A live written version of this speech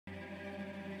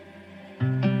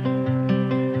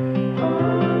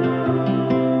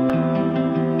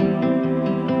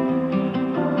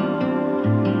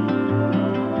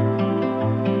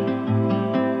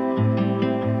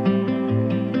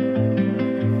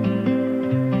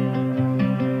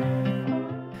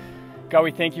God,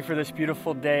 we thank you for this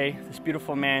beautiful day, this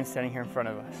beautiful man standing here in front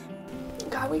of us.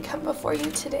 God, we come before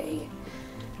you today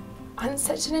on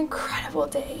such an incredible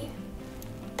day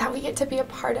that we get to be a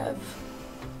part of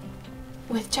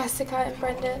with Jessica and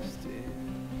Brendon.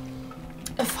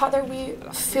 Father, we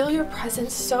feel your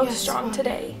presence so strong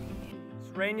today.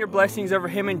 Rain your blessings over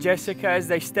him and Jessica as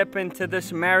they step into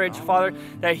this marriage, Father,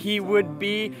 that he would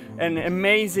be an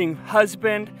amazing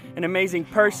husband, an amazing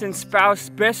person, spouse,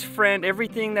 best friend,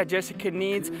 everything that Jessica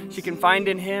needs, she can find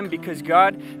in him because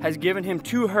God has given him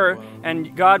to her,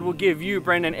 and God will give you,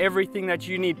 Brendon, everything that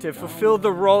you need to fulfill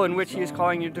the role in which he is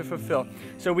calling you to fulfill.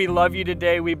 So we love you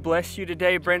today. We bless you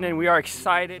today, Brendon. We are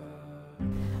excited.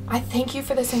 I thank you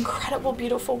for this incredible,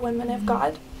 beautiful woman of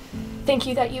God. Thank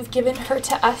you that you've given her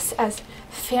to us as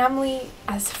family,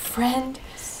 as friend,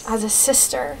 as a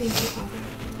sister, thank you, Father,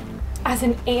 as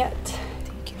an aunt.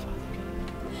 Thank you, Father.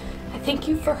 I thank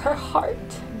you for her heart.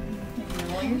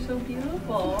 Oh, you're so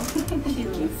beautiful.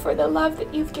 Thank you for the love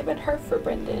that you've given her for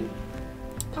Brendon.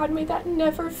 God, may that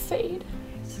never fade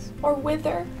or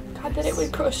wither. God, that it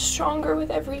would grow stronger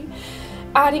with every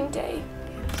adding day.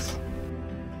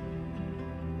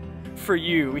 For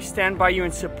you, we stand by you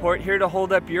in support, here to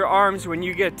hold up your arms when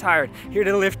you get tired, here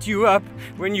to lift you up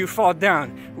when you fall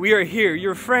down. We are here,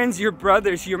 your friends, your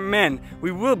brothers, your men.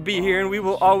 We will be here and we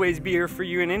will always be here for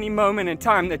you in any moment in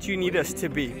time that you need us to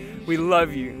be. We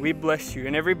love you, we bless you,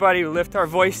 and everybody will lift our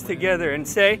voice together and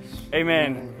say,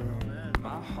 Amen.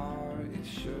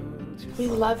 We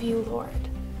love you, Lord,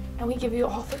 and we give you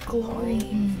all the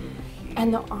glory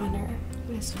and the honor.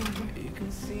 Yes, Father.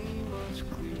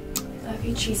 Love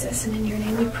you, Jesus, and in your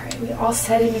name we pray. We all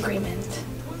said in agreement.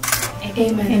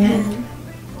 Amen. Amen.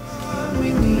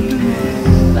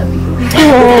 Love you.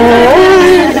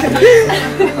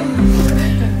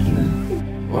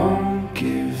 Won't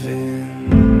give in.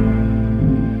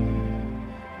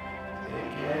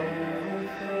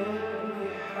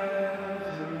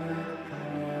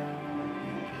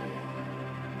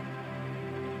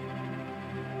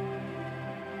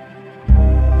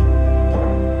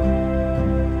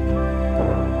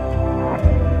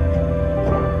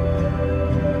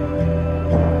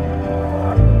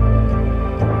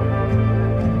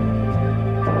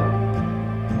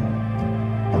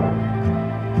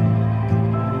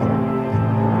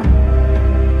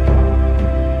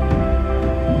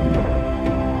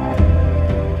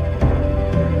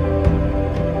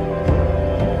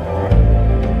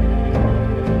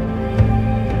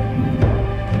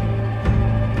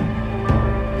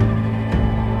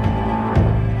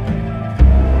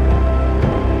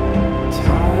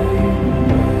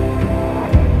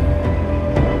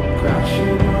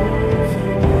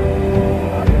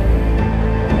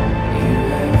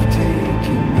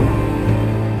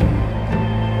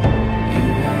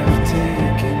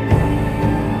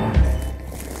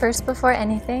 First, before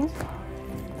anything,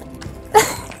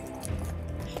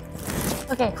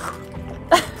 okay.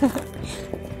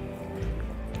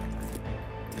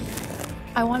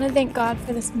 I want to thank God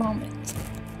for this moment.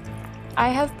 I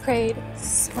have prayed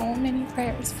so many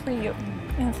prayers for you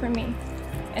and for me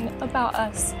and about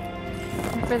us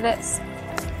and for this.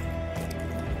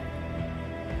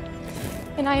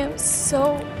 And I am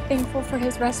so thankful for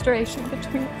his restoration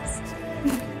between us.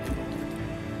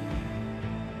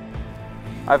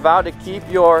 I vow to keep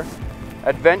your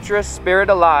adventurous spirit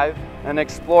alive and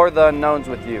explore the unknowns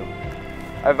with you.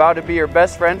 I vow to be your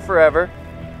best friend forever,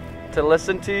 to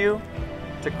listen to you,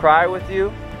 to cry with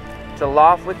you, to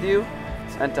laugh with you,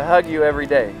 and to hug you every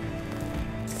day.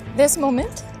 This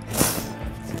moment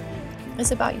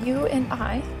is about you and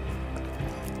I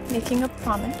making a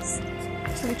promise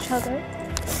to each other,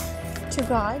 to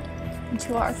God, and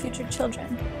to our future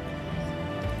children.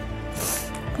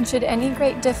 And should any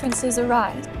great differences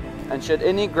arise,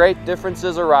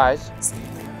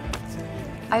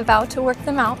 I vow to work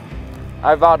them out.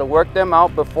 I vow to work them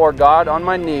out before God on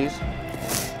my knees.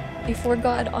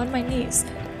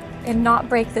 And not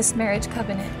break this marriage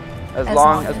covenant. As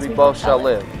long as we both shall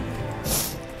live.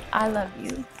 I love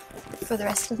you for the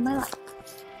rest of my life.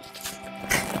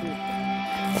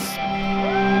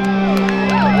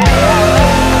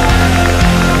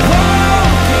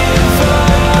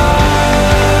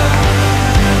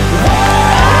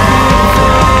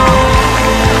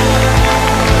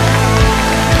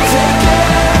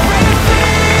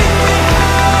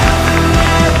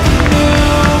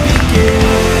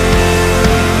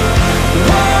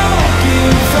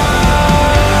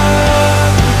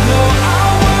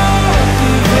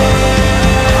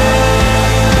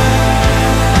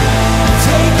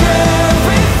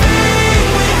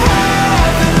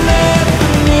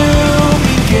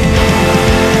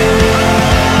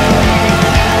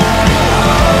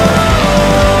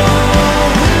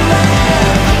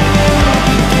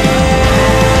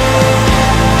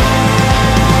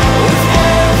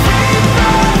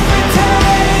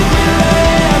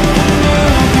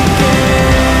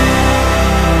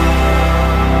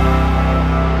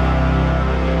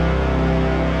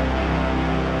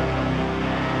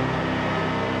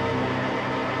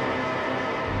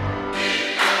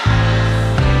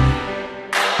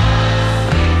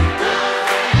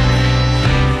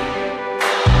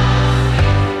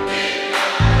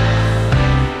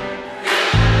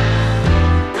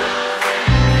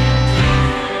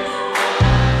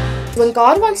 when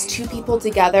God wants two people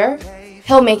together,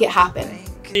 He'll make it happen.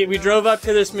 We drove up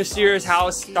to this mysterious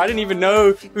house. I didn't even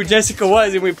know who Jessica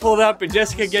was, and we pulled up and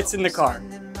Jessica gets in the car.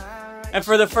 And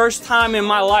for the first time in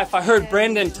my life, I heard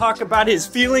Brendon talk about his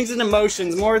feelings and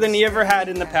emotions more than he ever had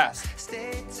in the past.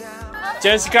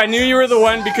 Jessica, I knew you were the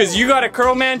one because you got a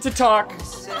curl man to talk.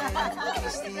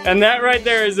 And that right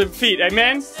there is a feat.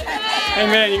 Amen?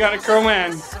 Amen. You got a curl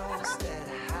man.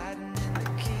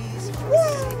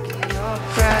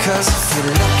 Cause if you're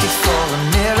looking for a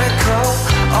miracle,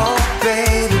 oh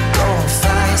baby, go and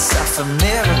find yourself a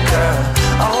miracle.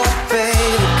 Oh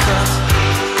baby, cause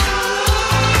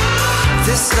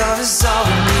this love is all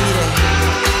we needed.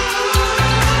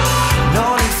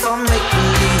 No need for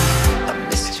make-believe. I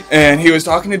missed you. And he was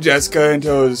talking to Jessica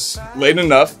until it was late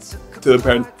enough till the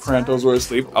parentals were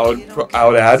asleep, I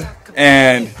would add.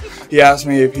 And he asked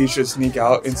me if he should sneak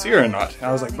out and see her or not. And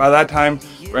I was like, by that time,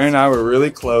 Brendon and I were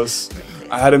really close.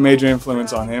 I had a major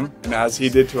influence on him, and as he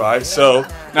did to I. So,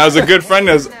 now as a good friend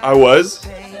as I was,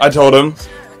 I told him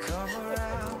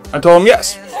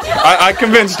yes. I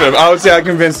convinced him. I would say I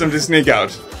convinced him to sneak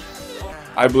out.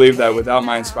 I believe that without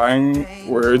my inspiring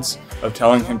words of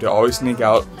telling him to always sneak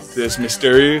out to this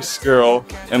mysterious girl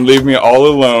and leave me all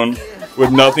alone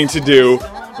with nothing to do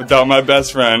without my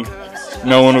best friend,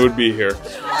 no one would be here.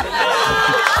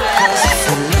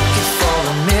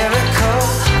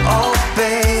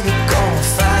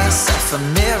 A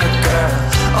miracle,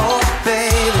 oh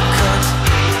baby, cause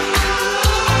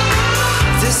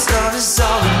this love is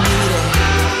all we needed.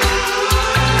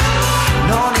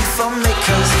 No need for me,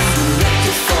 cause if you're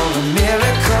looking for a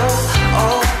miracle,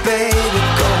 oh baby,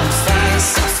 go and find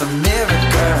yourself a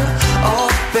miracle.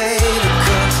 Oh baby,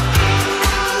 cause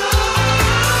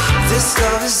this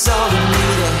love is all we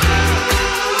needed.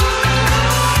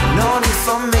 No need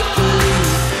for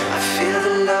make-believe. I feel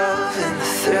the love and the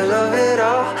thrill of it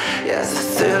all. Yeah, the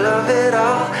thrill of it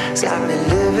all. It's got me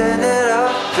living it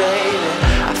up, baby.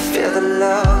 I feel the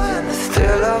love and the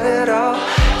thrill of it all.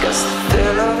 Cause the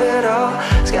thrill of it all.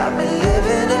 It's got me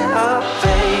living it up,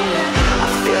 baby. I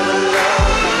feel the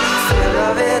love and the thrill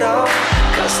of it all.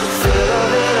 Cause the thrill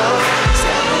of it all. It's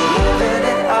got me living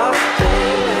it up,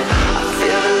 baby. I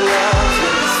feel the love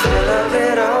and the thrill of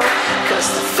it all. Cause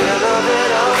the thrill of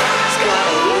it all. It's got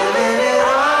me living it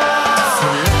up. If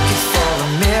you're looking for a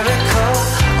miracle,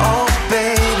 oh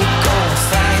baby, go and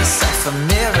find yourself a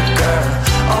miracle.